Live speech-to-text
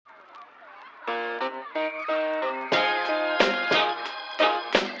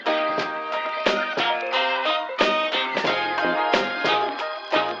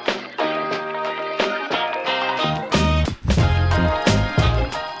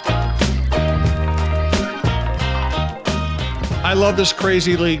I love this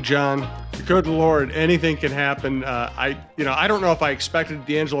crazy league, John. Good Lord, anything can happen. I don't know if I expected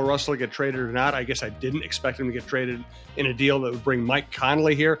D'Angelo Russell to get traded or not. I guess I didn't expect him to get traded in a deal that would bring Mike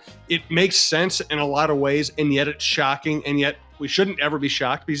Conley here. It makes sense in a lot of ways, and yet it's shocking. And yet we shouldn't ever be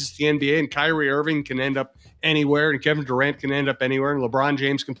shocked because it's the NBA, and Kyrie Irving can end up anywhere, and Kevin Durant can end up anywhere, and LeBron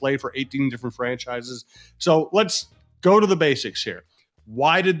James can play for 18 different franchises. So let's go to the basics here.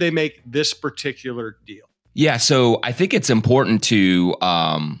 Why did they make this particular deal? Yeah, so I think it's important to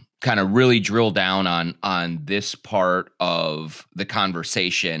kind of really drill down on this part of the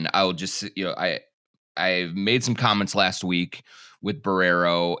conversation. I'll just, I made some comments last week with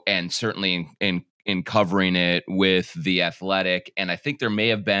Barrero, and certainly in covering it with The Athletic, and I think there may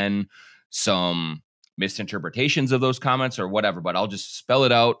have been some misinterpretations of those comments or whatever, but I'll just spell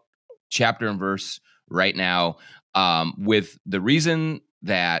it out chapter and verse right now. With the reason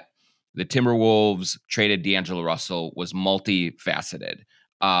that the Timberwolves traded D'Angelo Russell was multifaceted.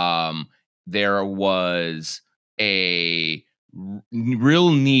 There was a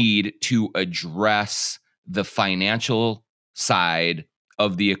real need to address the financial side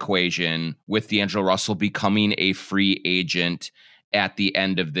of the equation with D'Angelo Russell becoming a free agent at the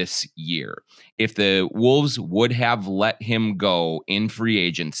end of this year. If the Wolves would have let him go in free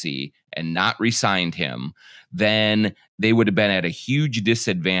agency and not re-signed him, then they would have been at a huge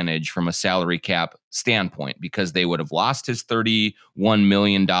disadvantage from a salary cap standpoint because they would have lost his $31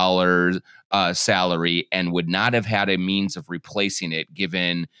 million salary and would not have had a means of replacing it,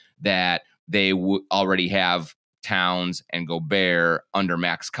 given that they already have Towns and Gobert under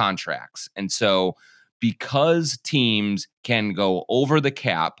max contracts. And so because teams can go over the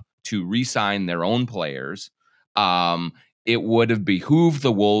cap to re-sign their own players, it would have behooved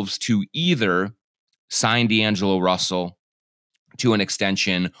the Wolves to either sign D'Angelo Russell to an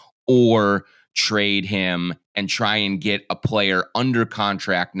extension or trade him and try and get a player under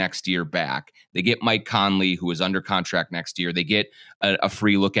contract next year back. They get Mike Conley, who is under contract next year. They get a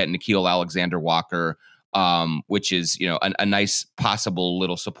free look at Nickeil Alexander-Walker, which is, a nice possible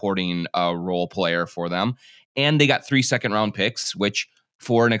little supporting role player for them. And they got 3 second-round picks, which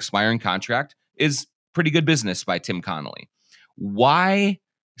for an expiring contract is pretty good business by Tim Connolly. Why?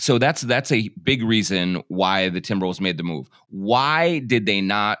 So that's a big reason why the Timberwolves made the move. Why did they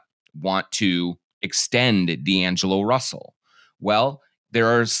not want to extend D'Angelo Russell? Well, there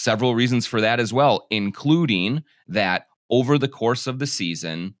are several reasons for that as well, including that over the course of the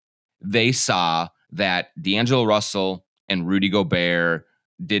season, they saw that D'Angelo Russell and Rudy Gobert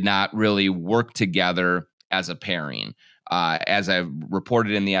did not really work together as a pairing. As I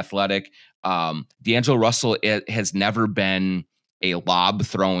reported in The Athletic, D'Angelo Russell has never been a lob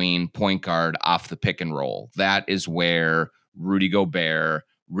throwing point guard off the pick and roll. That is where Rudy Gobert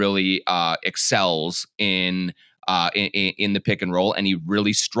really excels in the pick and roll, and he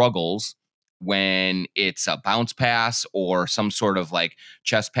really struggles when it's a bounce pass or some sort of like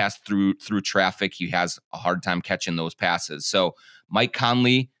chest pass through traffic. He has a hard time catching those passes. So Mike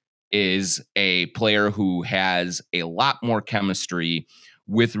Conley is a player who has a lot more chemistry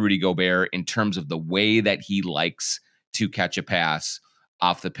with Rudy Gobert in terms of the way that he likes to catch a pass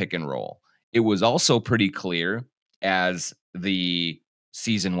off the pick and roll. It was also pretty clear as the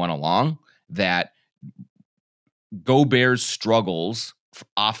season went along that Gobert's struggles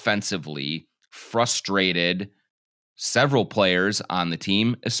offensively frustrated several players on the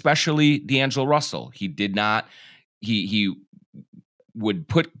team, especially D'Angelo Russell. He would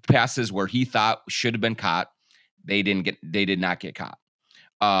put passes where he thought should have been caught. They did not get caught.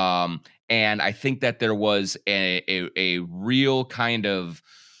 And I think that there was a real kind of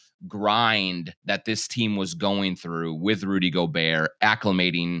grind that this team was going through with Rudy Gobert,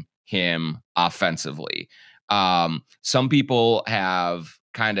 acclimating him offensively. Some people have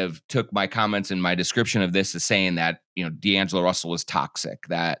kind of took my comments and my description of this as saying that, D'Angelo Russell was toxic,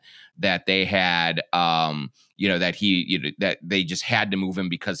 that they had, that they just had to move him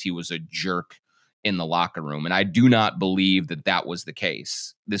because he was a jerk in the locker room. And I do not believe that that was the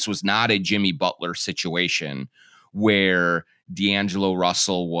case. This was not a Jimmy Butler situation where D'Angelo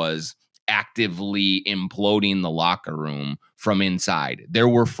Russell was actively imploding the locker room from inside. There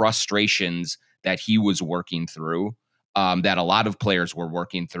were frustrations that he was working through, that a lot of players were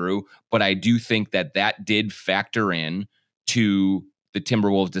working through. But I do think that did factor in to the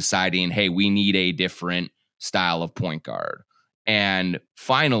Timberwolves deciding, hey, we need a different style of point guard. And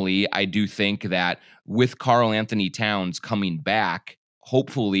finally, I do think that with Karl-Anthony Towns coming back,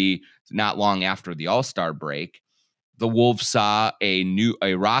 hopefully not long after the All-Star break, the Wolves saw a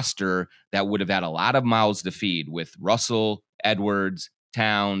roster that would have had a lot of mouths to feed with Russell, Edwards,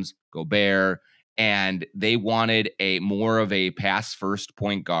 Towns, Gobert, and they wanted a more of a pass first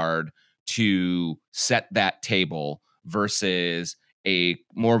point guard to set that table versus a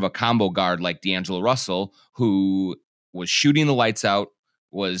more of a combo guard like D'Angelo Russell, who was shooting the lights out,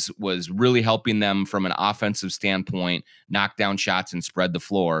 was really helping them from an offensive standpoint, knock down shots and spread the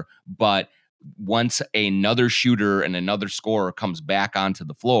floor. But once another shooter and another scorer comes back onto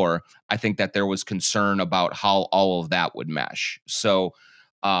the floor, I think that there was concern about how all of that would mesh. So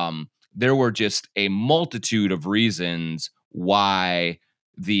there were just a multitude of reasons why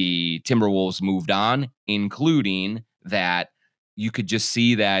the Timberwolves moved on, including that you could just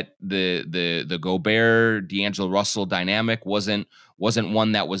see that the Gobert D'Angelo Russell dynamic wasn't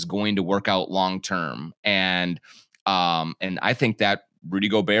one that was going to work out long term, and I think that Rudy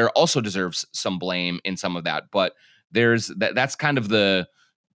Gobert also deserves some blame in some of that. But that's kind of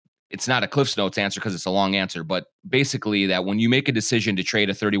it's not a Cliff's Notes answer because it's a long answer, but basically that when you make a decision to trade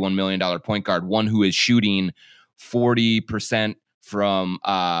a $31 million point guard, one who is shooting 40% from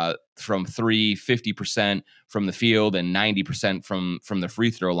three, 50% from the field, and 90% from the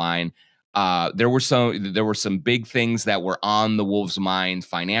free throw line, there were some big things that were on the Wolves' mind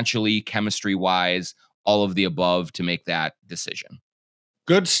financially, chemistry wise, all of the above to make that decision.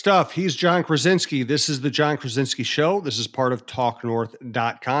 Good stuff. He's Jon Krawczynski. This is the Jon Krawczynski Show. This is part of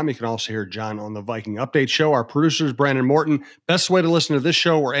TalkNorth.com. You can also hear John on the Viking Update Show. Our producer is Brandon Morton. Best way to listen to this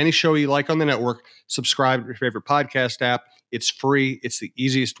show or any show you like on the network, subscribe to your favorite podcast app. It's free. It's the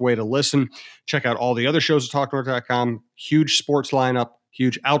easiest way to listen. Check out all the other shows at TalkNorth.com. Huge sports lineup,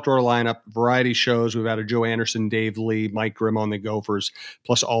 huge outdoor lineup, variety shows. We've had Joe Anderson, Dave Lee, Mike Grimm on the Gophers,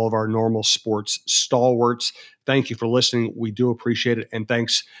 plus all of our normal sports stalwarts. Thank you for listening. We do appreciate it. And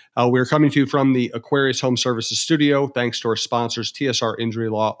thanks. We're coming to you from the Aquarius Home Services studio. Thanks to our sponsors, TSR Injury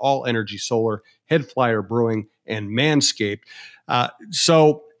Law, All Energy Solar, Head Flyer Brewing, and Manscaped.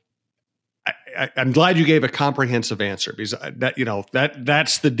 So I'm glad you gave a comprehensive answer, because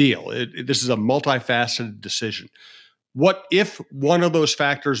that's the deal. This is a multifaceted decision. What if one of those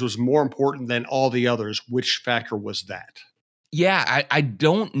factors was more important than all the others? Which factor was that? Yeah, I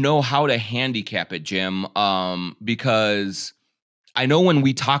don't know how to handicap it, Jim, because I know when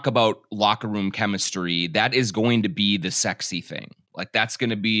we talk about locker room chemistry, that is going to be the sexy thing. Like, that's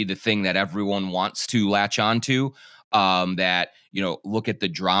going to be the thing that everyone wants to latch onto. That, look at the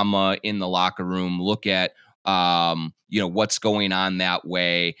drama in the locker room, look at, what's going on that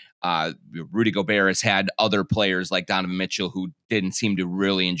way. Rudy Gobert has had other players like Donovan Mitchell who didn't seem to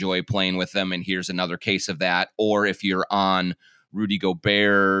really enjoy playing with them, and here's another case of that. Or if you're on Rudy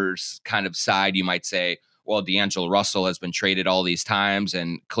Gobert's kind of side, you might say, well, D'Angelo Russell has been traded all these times,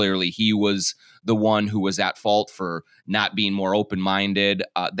 and clearly he was the one who was at fault for not being more open-minded.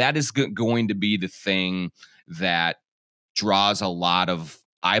 That is going to be the thing that draws a lot of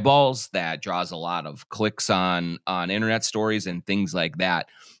eyeballs, that draws a lot of clicks on internet stories and things like that.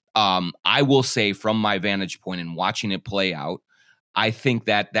 I will say, from my vantage point and watching it play out, I think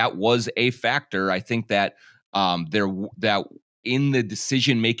that was a factor. I think that that in the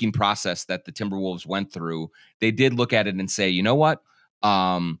decision-making process that the Timberwolves went through, they did look at it and say, you know what?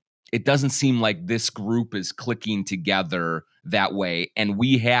 It doesn't seem like this group is clicking together that way. And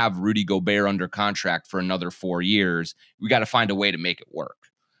we have Rudy Gobert under contract for another 4 years. We got to find a way to make it work.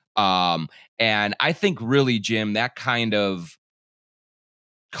 And I think really, Jim, that kind of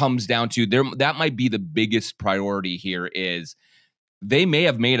comes down to that might be the biggest priority here. Is they may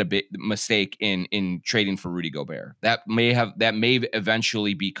have made a bit mistake in trading for Rudy Gobert. That may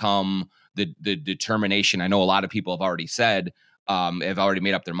eventually become the determination. I know a lot of people have already said, have already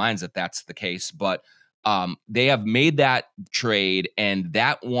made up their minds that that's the case, but they have made that trade, and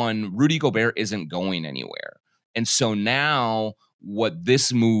that one, Rudy Gobert isn't going anywhere. And so now what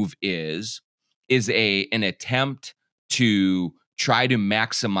this move is an attempt to try to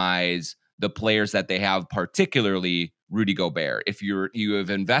maximize the players that they have, particularly Rudy Gobert. If you have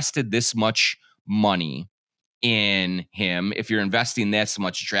invested this much money in him, if you're investing this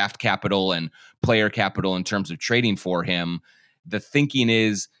much draft capital and player capital in terms of trading for him, the thinking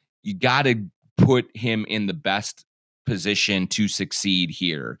is you got to put him in the best position to succeed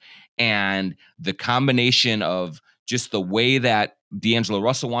here. And the combination of just the way that D'Angelo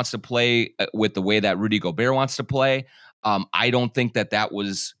Russell wants to play with the way that Rudy Gobert wants to play, I don't think that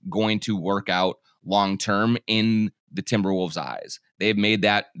was going to work out long term in the Timberwolves' eyes. They've made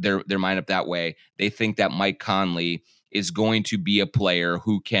that their mind up that way. They think that Mike Conley is going to be a player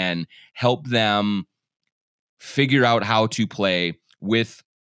who can help them figure out how to play with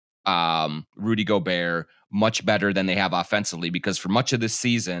Rudy Gobert much better than they have offensively, because for much of this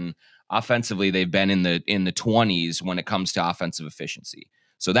season, offensively, they've been in the 20s when it comes to offensive efficiency.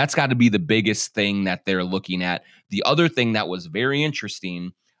 So that's got to be the biggest thing that they're looking at. The other thing that was very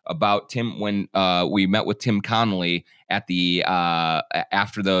interesting about Tim when we met with Tim Connolly at the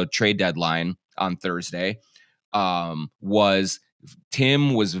after the trade deadline on Thursday was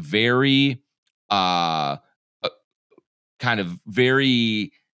Tim was very kind of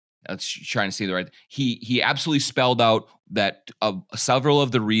very trying to say the right. He absolutely spelled out that several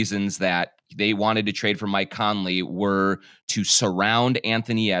of the reasons that they wanted to trade for Mike Conley were to surround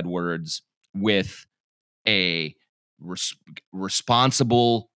Anthony Edwards with a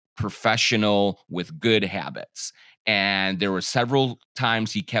responsible professional with good habits. And there were several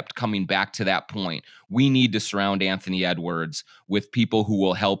times he kept coming back to that point. We need to surround Anthony Edwards with people who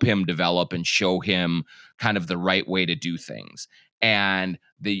will help him develop and show him kind of the right way to do things. And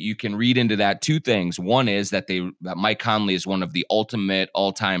you can read into that two things. One is that Mike Conley is one of the ultimate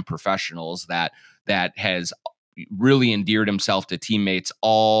all-time professionals that has really endeared himself to teammates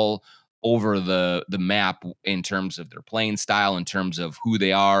all over the map in terms of their playing style, in terms of who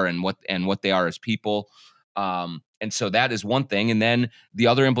they are and what they are as people. And so that is one thing. And then the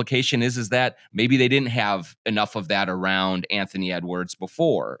other implication is that maybe they didn't have enough of that around Anthony Edwards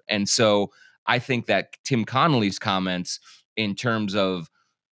before. And so I think that Tim Connolly's comments in terms of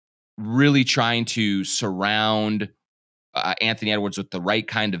really trying to surround Anthony Edwards with the right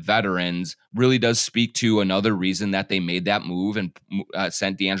kind of veterans really does speak to another reason that they made that move and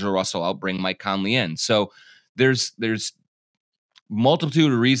sent D'Angelo Russell out, bring Mike Conley in. So there's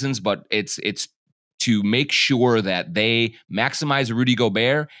multitude of reasons, but it's to make sure that they maximize Rudy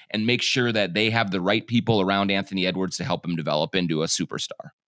Gobert and make sure that they have the right people around Anthony Edwards to help him develop into a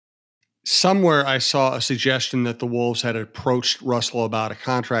superstar. Somewhere I saw a suggestion that the Wolves had approached Russell about a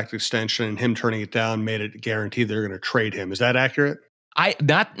contract extension, and him turning it down made it guaranteed they're going to trade him. Is that accurate?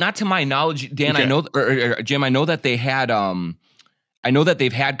 Not to my knowledge, Dan. Okay. I know, or Jim. I know that they had. I know that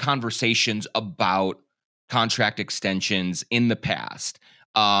they've had conversations about contract extensions in the past.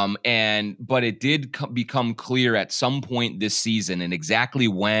 But it did become clear at some point this season, and exactly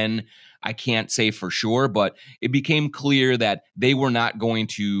when, I can't say for sure, but it became clear that they were not going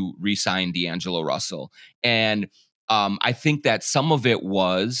to re-sign D'Angelo Russell. And I think that some of it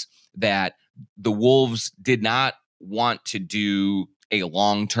was that the Wolves did not want to do a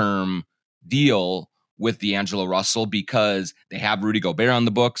long-term deal with D'Angelo Russell because they have Rudy Gobert on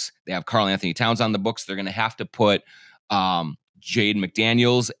the books. They have Karl-Anthony Towns on the books. They're going to have to put Jaden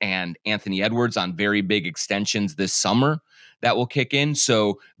McDaniels and Anthony Edwards on very big extensions this summer that will kick in.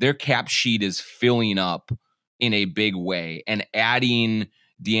 So their cap sheet is filling up in a big way, and adding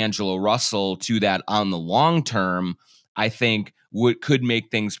D'Angelo Russell to that on the long term, I think could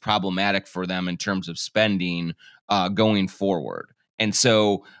make things problematic for them in terms of spending going forward. And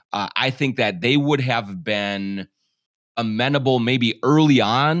so I think that they would have been amenable maybe early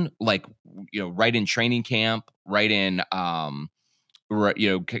on, like, right in training camp, right in, kind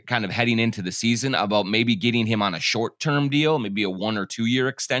of heading into the season, about maybe getting him on a short-term deal, maybe a 1 or 2 year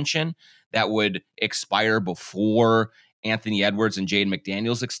extension that would expire before Anthony Edwards and Jaden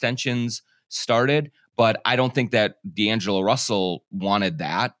McDaniels extensions started. But I don't think that D'Angelo Russell wanted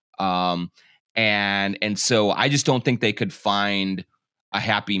that. And so I just don't think they could find a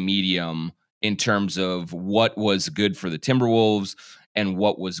happy medium in terms of what was good for the Timberwolves and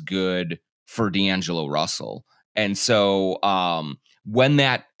what was good for D'Angelo Russell. And so when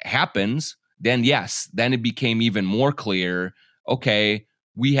that happens, then yes, then it became even more clear, okay,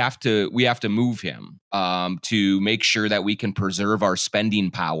 we have to move him to make sure that we can preserve our spending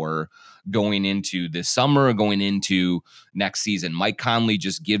power going into this summer, going into next season. Mike Conley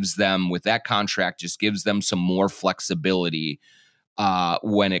just gives them, with that contract, just gives them some more flexibility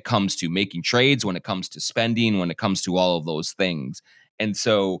when it comes to making trades, when it comes to spending, when it comes to all of those things. And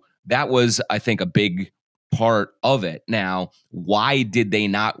so that was, I think, a big part of it. Now, why did they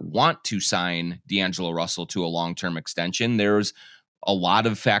not want to sign D'Angelo Russell to a long-term extension? There's a lot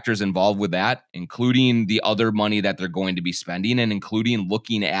of factors involved with that, including the other money that they're going to be spending, and including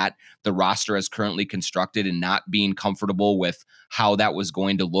looking at the roster as currently constructed and not being comfortable with how that was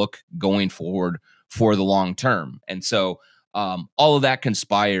going to look going forward for the long term. And so all of that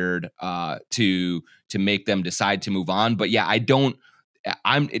conspired to make them decide to move on. But yeah,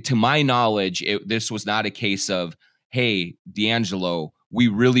 to my knowledge, this was not a case of, hey, D'Angelo, we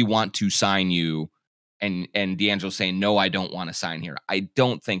really want to sign you, and D'Angelo saying, no, I don't want to sign here. I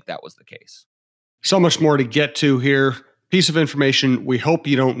don't think that was the case. So much more to get to here. Piece of information we hope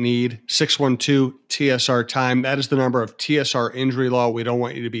you don't need: 612-TSR-TIME. That is the number of TSR Injury Law. We don't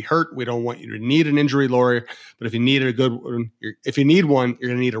want you to be hurt. We don't want you to need an injury lawyer. But if you need one, you're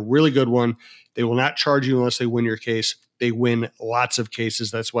going to need a really good one. They will not charge you unless they win your case. they win lots of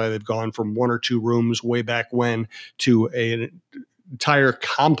cases. That's why they've gone from 1 or 2 rooms way back when to an entire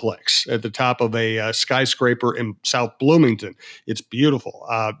complex at the top of a skyscraper in South Bloomington. It's beautiful.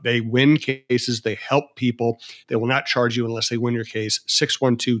 They win cases. They help people. They will not charge you unless they win your case.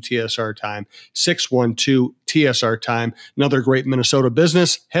 612-TSR time. 612-TSR time. Another great Minnesota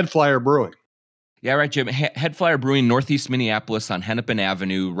business, Head Flyer Brewing. Yeah, right, Jim. Head Flyer Brewing, Northeast Minneapolis on Hennepin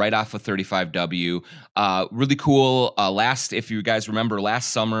Avenue, right off of 35W. Really cool. If you guys remember, last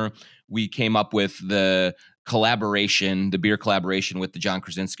summer, we came up with the beer collaboration with the John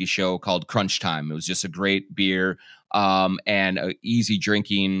Krasinski show called Crunch Time. It was just a great beer and a easy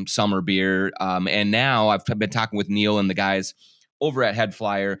drinking summer beer. And now I've been talking with Neil and the guys over at Head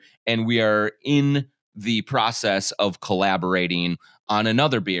Flyer, and we are in the process of collaborating on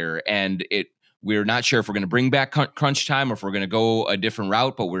another beer. And we're not sure if we're going to bring back Crunch Time or if we're going to go a different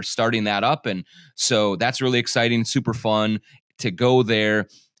route, but we're starting that up. And so that's really exciting, super fun to go there,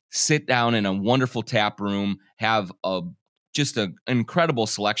 sit down in a wonderful tap room, have just an incredible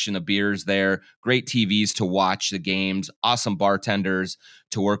selection of beers there, great TVs to watch the games, awesome bartenders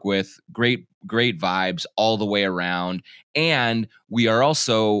to work with, great vibes all the way around. And we are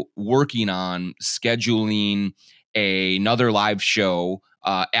also working on scheduling another live show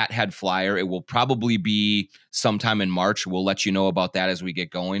at Head Flyer. It will probably be sometime in March. We'll let you know about that as we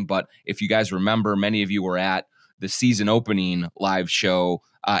get going. But if you guys remember, many of you were at the season opening live show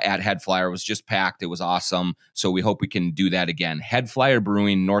at Head Flyer. It was just packed. It was awesome. So we hope we can do that again. Head Flyer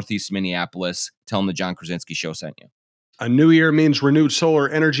Brewing, Northeast Minneapolis. Tell them the John Krasinski Show sent you. A new year means renewed solar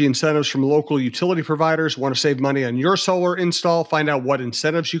energy incentives from local utility providers. Want to save money on your solar install? Find out what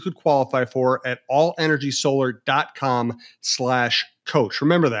incentives you could qualify for at allenergysolar.com/coach.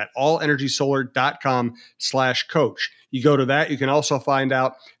 Remember that, allenergysolar.com/coach. You go to that. You can also find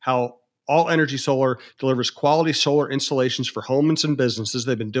out how All Energy Solar delivers quality solar installations for homes and businesses.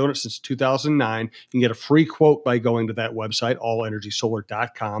 They've been doing it since 2009. You can get a free quote by going to that website,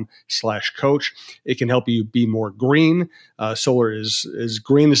 allenergysolar.com/coach. It can help you be more green. Solar is as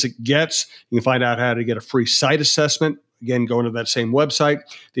green as it gets. You can find out how to get a free site assessment. Again, going to that same website.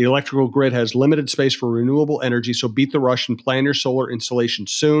 The electrical grid has limited space for renewable energy, so beat the rush and plan your solar installation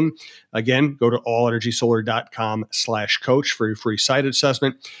soon. Again, go to allenergysolar.com/coach for your free site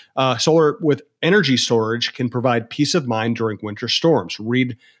assessment. Solar with energy storage can provide peace of mind during winter storms.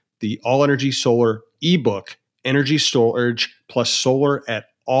 Read the All Energy Solar ebook, Energy Storage plus Solar at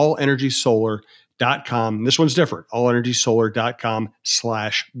allenergysolar.com. This one's different,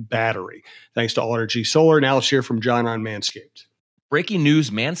 allenergysolar.com/battery. Thanks to All Energy Solar. Now let's hear from John on Manscaped. Breaking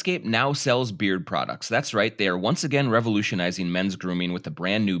news, Manscaped now sells beard products. That's right, they are once again revolutionizing men's grooming with the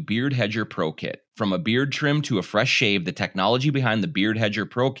brand new Beard Hedger Pro Kit. From a beard trim to a fresh shave, the technology behind the Beard Hedger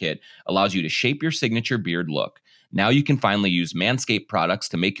Pro Kit allows you to shape your signature beard look. Now you can finally use Manscaped products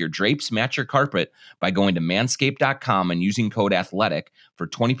to make your drapes match your carpet by going to manscaped.com and using code ATHLETIC for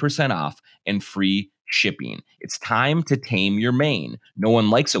 20% off and free shipping. It's time to tame your mane. No one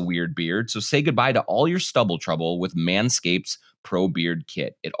likes a weird beard, so say goodbye to all your stubble trouble with Manscaped's Pro Beard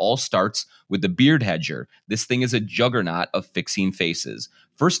Kit. It all starts with the Beard Hedger. This thing is a juggernaut of fixing faces.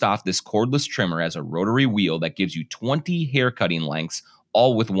 First off, this cordless trimmer has a rotary wheel that gives you 20 hair cutting lengths,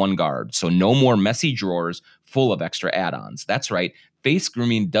 all with one guard. So no more messy drawers full of extra add-ons. That's right, face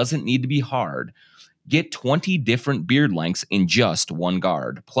grooming doesn't need to be hard. Get 20 different beard lengths in just one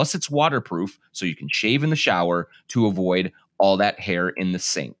guard. Plus, it's waterproof, so you can shave in the shower to avoid all that hair in the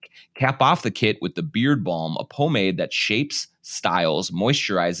sink. Cap off the kit with the Beard Balm, a pomade that shapes, styles,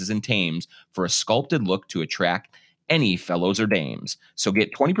 moisturizes, and tames for a sculpted look to attract any fellows or dames. So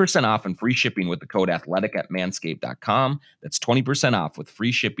get 20% off and free shipping with the code ATHLETIC at manscaped.com. That's 20% off with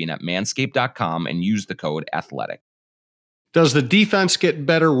free shipping at manscaped.com and use the code ATHLETIC. Does the defense get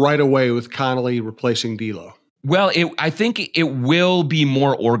better right away with Connolly replacing D'Lo? Well, I think it will be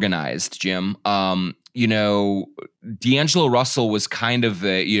more organized, Jim. D'Angelo Russell was kind of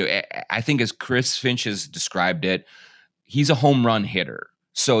I think as Chris Finch has described it, he's a home run hitter.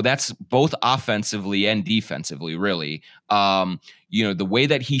 So that's both offensively and defensively, really. The way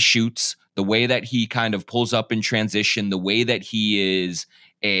that he shoots, the way that he kind of pulls up in transition, the way that he is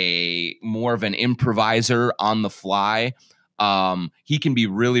a more of an improviser on the fly. He can be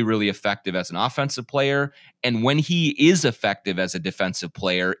really, really effective as an offensive player. And when he is effective as a defensive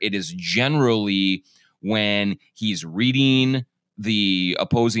player, it is generally when he's reading the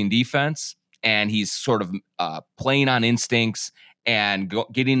opposing defense and he's sort of playing on instincts and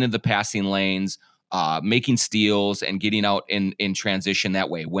getting into the passing lanes, making steals and getting out in transition that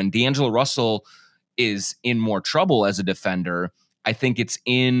way. When D'Angelo Russell is in more trouble as a defender, I think it's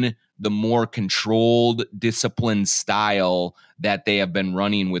in the more controlled, disciplined style that they have been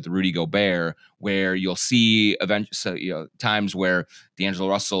running with Rudy Gobert, where you'll see times where D'Angelo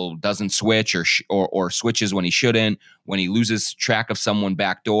Russell doesn't switch or switches when he shouldn't, when he loses track of someone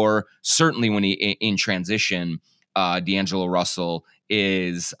backdoor. Certainly when he in transition, D'Angelo Russell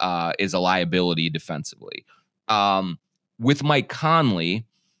is a liability defensively. With Mike Conley,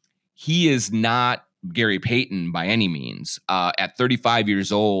 he is not Gary Payton by any means. At 35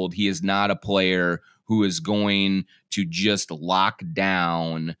 years old, he is not a player who is going to just lock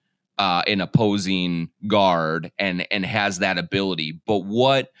down an opposing guard and has that ability. But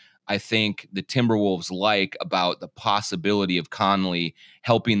what I think the Timberwolves like about the possibility of Conley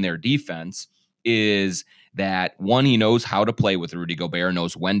helping their defense is that, one, he knows how to play with Rudy Gobert,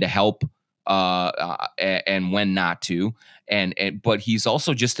 knows when to help and when not to. But he's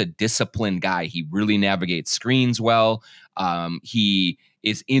also just a disciplined guy. He really navigates screens well. He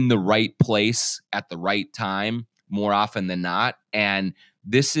is in the right place at the right time more often than not. And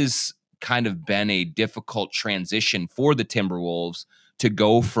this has kind of been a difficult transition for the Timberwolves to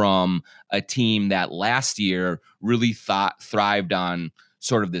go from a team that last year really thrived on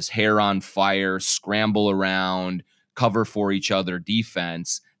sort of this hair on fire, scramble around, cover for each other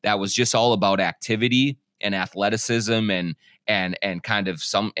defense that was just all about activity and athleticism and kind of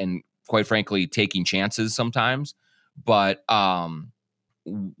and quite frankly taking chances sometimes. But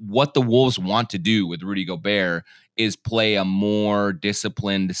what the Wolves want to do with Rudy Gobert is play a more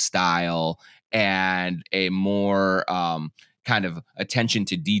disciplined style and a more kind of attention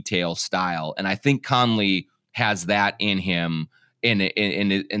to detail style. And I think Conley has that in him.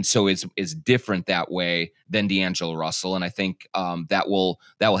 And so is different that way than D'Angelo Russell. And I think that will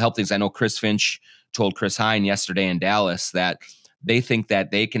help things. I know Chris Finch told Chris Hine yesterday in Dallas that they think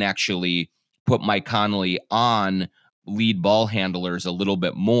that they can actually put Mike Conley on lead ball handlers a little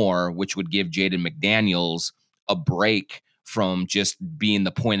bit more, which would give Jaden McDaniels a break from just being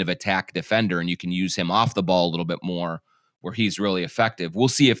the point of attack defender. And you can use him off the ball a little bit more where he's really effective. We'll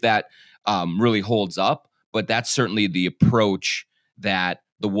see if that really holds up, but that's certainly the approach that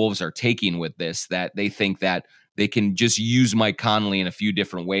the Wolves are taking with this, that they think that they can just use Mike Conley in a few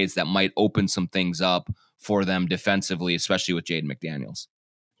different ways that might open some things up for them defensively, especially with Jaden McDaniels.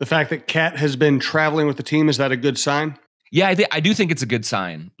 The fact that Cat has been traveling with the team, is that a good sign? Yeah, I do think it's a good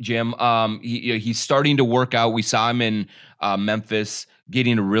sign, Jim. He's starting to work out. We saw him in Memphis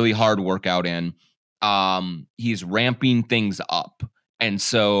getting a really hard workout in. He's ramping things up. And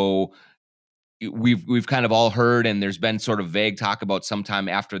so we've kind of all heard, and there's been sort of vague talk about sometime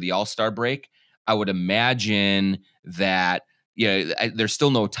after the All-Star break. I would imagine that there's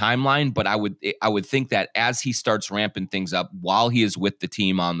still no timeline, but I would think that as he starts ramping things up while he is with the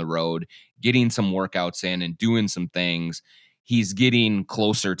team on the road, getting some workouts in and doing some things, he's getting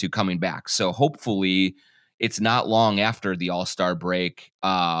closer to coming back. So hopefully it's not long after the All-Star break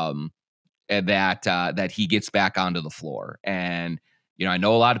that he gets back onto the floor. And I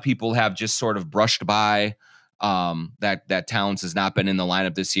know a lot of people have just sort of brushed by that Towns has not been in the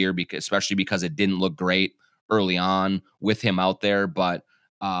lineup this year, especially because it didn't look great early on with him out there. But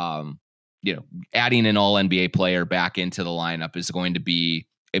adding an All-NBA player back into the lineup is going to be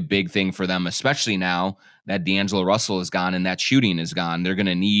a big thing for them, especially now that D'Angelo Russell is gone and that shooting is gone. They're going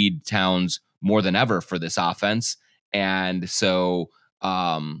to need Towns more than ever for this offense. And so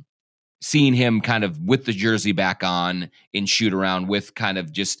seeing him kind of with the jersey back on in shoot around with kind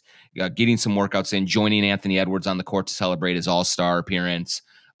of just getting some workouts in, joining Anthony Edwards on the court to celebrate his All-Star appearance,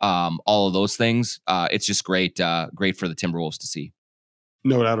 all of those things, it's just great for the Timberwolves to see.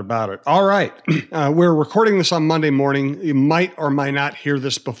 No doubt about it. All right. We're recording this on Monday morning. You might or might not hear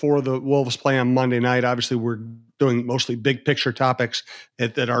this before the Wolves play on Monday night. Obviously, we're doing mostly big picture topics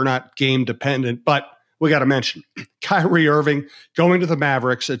that are not game dependent, but we got to mention Kyrie Irving going to the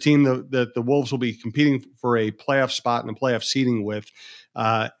Mavericks, a team that the Wolves will be competing for a playoff spot and a playoff seeding with.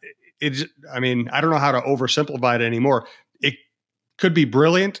 I don't know how to oversimplify it anymore. It could be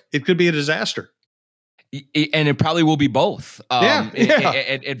brilliant. It could be a disaster. And it probably will be both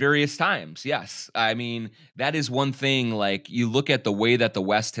at various times. Yes. I mean, that is one thing. Like, you look at the way that the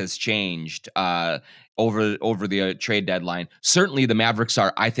West has changed over the trade deadline. Certainly the Mavericks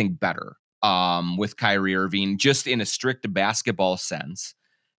are, I think, better with Kyrie Irving, just in a strict basketball sense.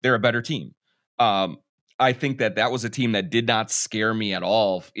 They're a better team. I think that was a team that did not scare me at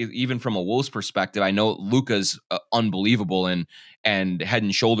all, even from a Wolves perspective. I know Luka's unbelievable and head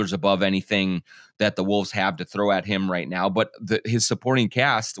and shoulders above anything that the Wolves have to throw at him right now. But his supporting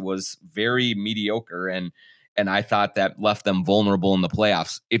cast was very mediocre, and I thought that left them vulnerable in the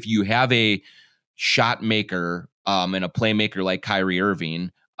playoffs. If you have a shot maker and a playmaker like Kyrie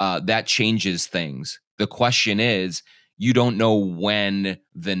Irving, that changes things. The question is, you don't know when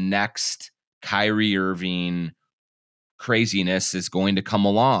the next Kyrie Irving craziness is going to come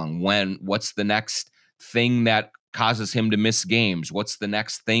along. What's the next thing that causes him to miss games? What's the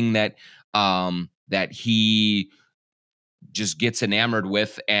next thing that that he just gets enamored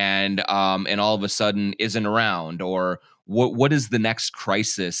with and all of a sudden isn't around? Or what is the next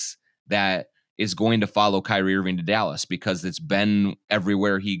crisis that is going to follow Kyrie Irving to Dallas, because it's been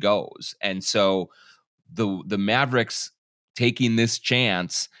everywhere he goes. And so the Mavericks taking this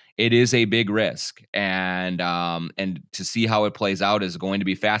chance, it is a big risk, and to see how it plays out is going to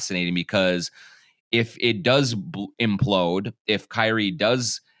be fascinating, because if it does implode, if Kyrie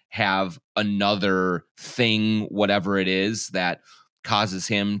does have another thing, whatever it is that causes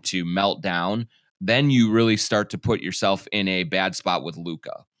him to melt down, then you really start to put yourself in a bad spot with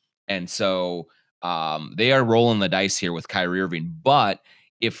Luka. And so they are rolling the dice here with Kyrie Irving. But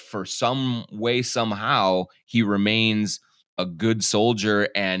if for some way, somehow, he remains a good soldier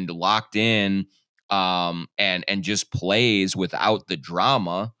and locked in, and just plays without the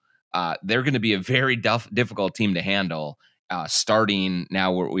drama, they're going to be a very difficult team to handle. Starting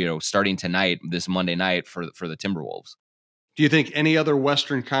now, starting tonight, this Monday night for the Timberwolves. Do you think any other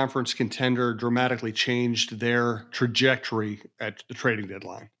Western Conference contender dramatically changed their trajectory at the trading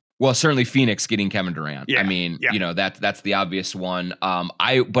deadline? Well, certainly Phoenix getting Kevin Durant. Yeah, I mean, yeah. that's the obvious one.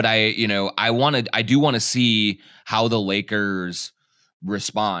 I do want to see how the Lakers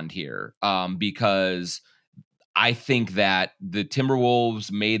respond here, because I think that the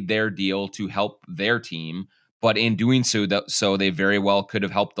Timberwolves made their deal to help their team, but in doing so they very well could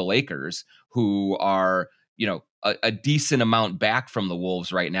have helped the Lakers, who are, a decent amount back from the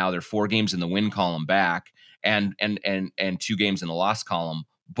Wolves right now. They're 4 games in the win column back, and 2 games in the loss column.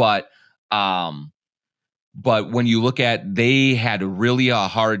 But when you look at, they had really a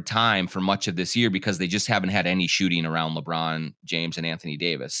hard time for much of this year because they just haven't had any shooting around LeBron James and Anthony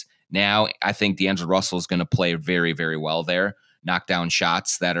Davis. Now, I think D'Angelo Russell is going to play very, very well there, knock down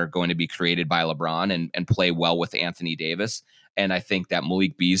shots that are going to be created by LeBron, and play well with Anthony Davis. And I think that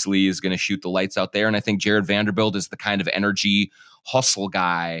Malik Beasley is going to shoot the lights out there. And I think Jared Vanderbilt is the kind of energy hustle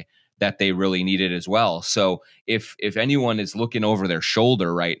guy that they really needed as well. So if anyone is looking over their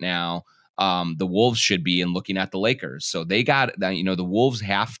shoulder right now, the Wolves should be in looking at the Lakers. So they got that, the Wolves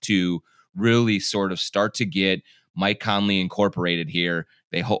have to really sort of start to get Mike Conley incorporated here.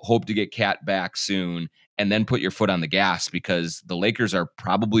 They hope to get Cat back soon, and then put your foot on the gas, because the Lakers are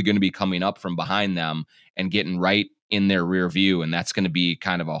probably going to be coming up from behind them and getting right in their rear view. And that's going to be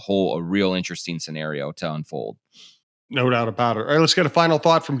kind of a real interesting scenario to unfold. No doubt about it. All right, let's get a final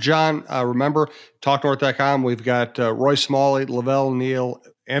thought from John. Remember, TalkNorth.com. We've got Roy Smalley, Lavelle Neal,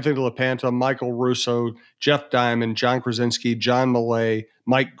 Anthony LaPanta, Michael Russo, Jeff Diamond, John Krasinski, John Millay,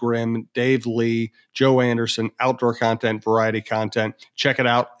 Mike Grimm, Dave Lee, Joe Anderson, outdoor content, variety content. Check it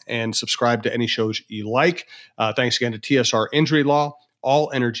out and subscribe to any shows you like. Thanks again to TSR Injury Law,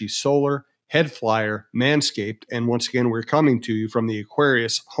 All Energy Solar, Head Flyer, Manscaped, and once again, we're coming to you from the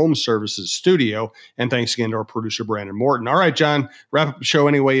Aquarius Home Services studio. And thanks again to our producer, Brandon Morton. All right, John, wrap up the show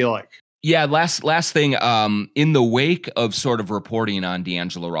any way you like. Yeah, last thing. In the wake of sort of reporting on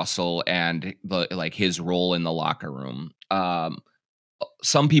D'Angelo Russell and his role in the locker room,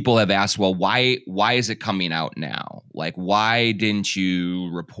 some people have asked, well, why is it coming out now? Like, why didn't you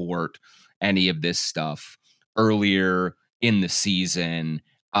report any of this stuff earlier in the season?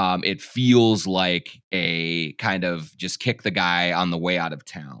 It feels like a kind of just kick the guy on the way out of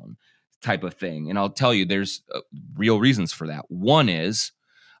town type of thing. And I'll tell you, there's real reasons for that. One is,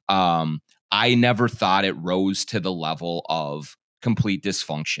 I never thought it rose to the level of complete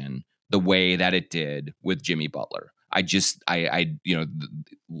dysfunction the way that it did with Jimmy Butler.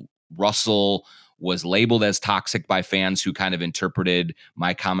 Russell was labeled as toxic by fans who kind of interpreted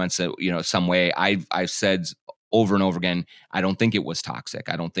my comments that, some way. I've said over and over again, I don't think it was toxic.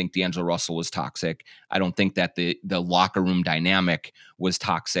 I don't think D'Angelo Russell was toxic. I don't think that the locker room dynamic was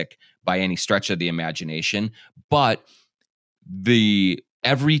toxic by any stretch of the imagination. But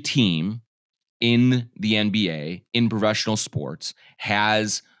every team in the NBA, in professional sports,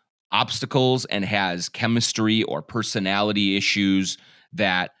 has obstacles and has chemistry or personality issues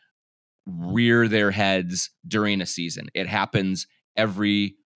that rear their heads during a season. It happens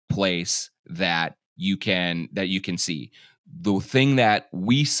every place that you can see. The thing that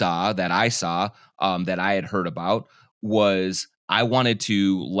I saw, that I had heard about, was I wanted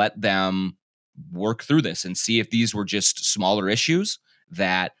to let them work through this and see if these were just smaller issues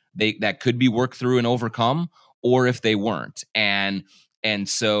that could be worked through and overcome, or if they weren't. And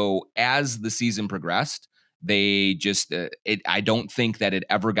so as the season progressed, They just, I don't think that it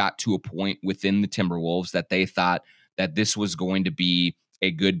ever got to a point within the Timberwolves that they thought that this was going to be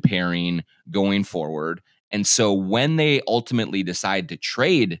a good pairing going forward. And so when they ultimately decide to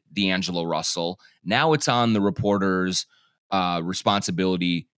trade D'Angelo Russell, now it's on the reporters'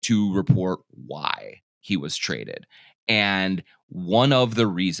 responsibility to report why he was traded. And one of the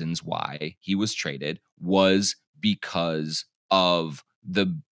reasons why he was traded was because of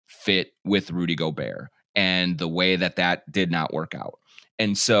the fit with Rudy Gobert and the way that did not work out.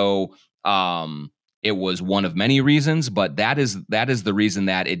 And so it was one of many reasons, but that is the reason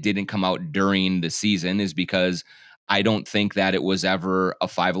that it didn't come out during the season, is because I don't think that it was ever a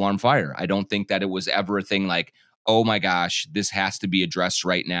 5-alarm fire. I don't think that it was ever a thing like, oh my gosh, this has to be addressed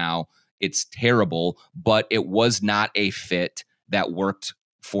right now. It's terrible, but it was not a fit that worked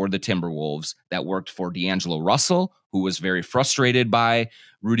for the Timberwolves, that worked for D'Angelo Russell, who was very frustrated by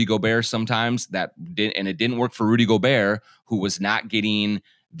Rudy Gobert sometimes, and it didn't work for Rudy Gobert, who was not getting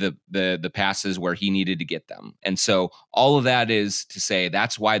the passes where he needed to get them. And so all of that is to say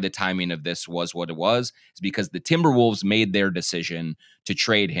that's why the timing of this was what it was, is because the Timberwolves made their decision to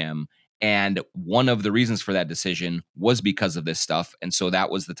trade him. And one of the reasons for that decision was because of this stuff. And so that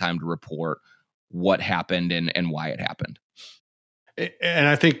was the time to report what happened and why it happened. And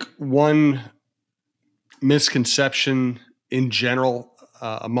I think one misconception in general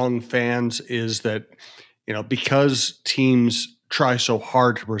among fans is that, because teams try so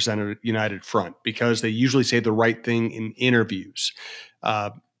hard to present a united front, because they usually say the right thing in interviews,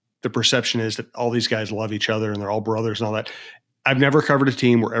 the perception is that all these guys love each other and they're all brothers and all that. I've never covered a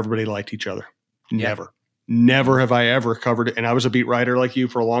team where everybody liked each other. Never have I ever covered it. And I was a beat writer like you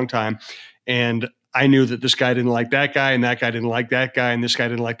for a long time. And I knew that this guy didn't like that guy, and that guy didn't like that guy, and this guy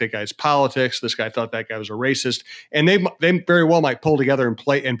didn't like that guy's politics. This guy thought that guy was a racist. And they very well might pull together and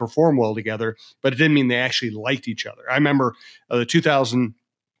play and perform well together, but it didn't mean they actually liked each other. I remember the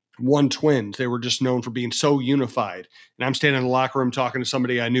 2001 Twins. They were just known for being so unified. And I'm standing in the locker room talking to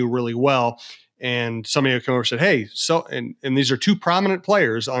somebody I knew really well, and somebody would come over and said, hey, so, and these are two prominent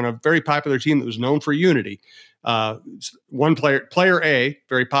players on a very popular team that was known for unity. One player A,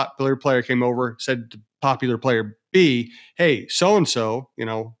 very popular player, came over, said to popular player B, hey, so-and-so,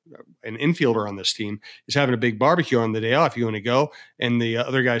 an infielder on this team is having a big barbecue on the day off. You want to go? And the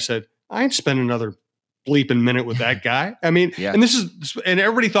other guy said, I ain't spending another bleeping minute with that guy. I mean, yeah. And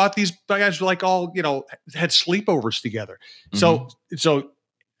everybody thought these guys were like all, had sleepovers together. Mm-hmm. So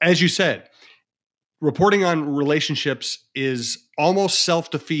as you said, reporting on relationships is almost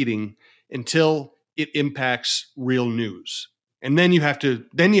self-defeating until it impacts real news. And then you have to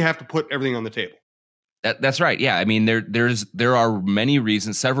put everything on the table. That's right. Yeah. I mean, there are many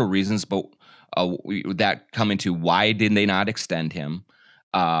reasons, several reasons, but that come into why did they not extend him?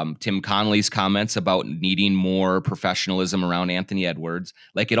 Tim Connelly's comments about needing more professionalism around Anthony Edwards,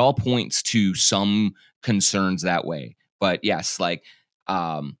 like it all points to some concerns that way. But yes, but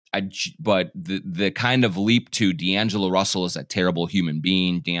the kind of leap to D'Angelo Russell is a terrible human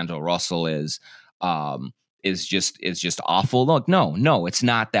being. D'Angelo Russell is just awful. Look, no, it's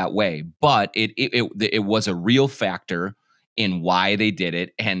not that way. But it was a real factor in why they did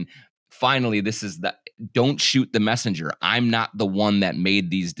it. And finally, don't shoot the messenger. I'm not the one that made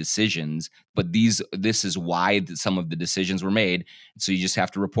these decisions, but this is why some of the decisions were made. So you just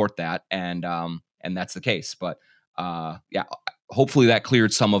have to report that, and that's the case. But yeah, hopefully that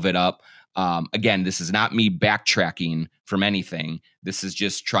cleared some of it up. Again, this is not me backtracking from anything. This is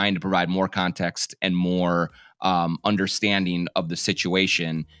just trying to provide more context and more understanding of the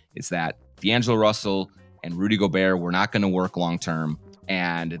situation. Is that D'Angelo Russell and Rudy Gobert were not going to work long term,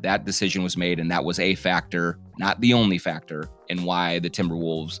 and that decision was made, and that was a factor, not the only factor, in why the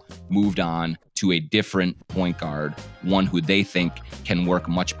Timberwolves moved on to a different point guard, one who they think can work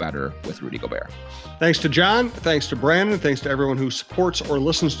much better with Rudy Gobert. Thanks to John, thanks to Brandon, thanks to everyone who supports or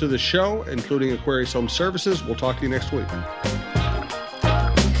listens to the show, including Aquarius Home Services. We'll talk to you next week.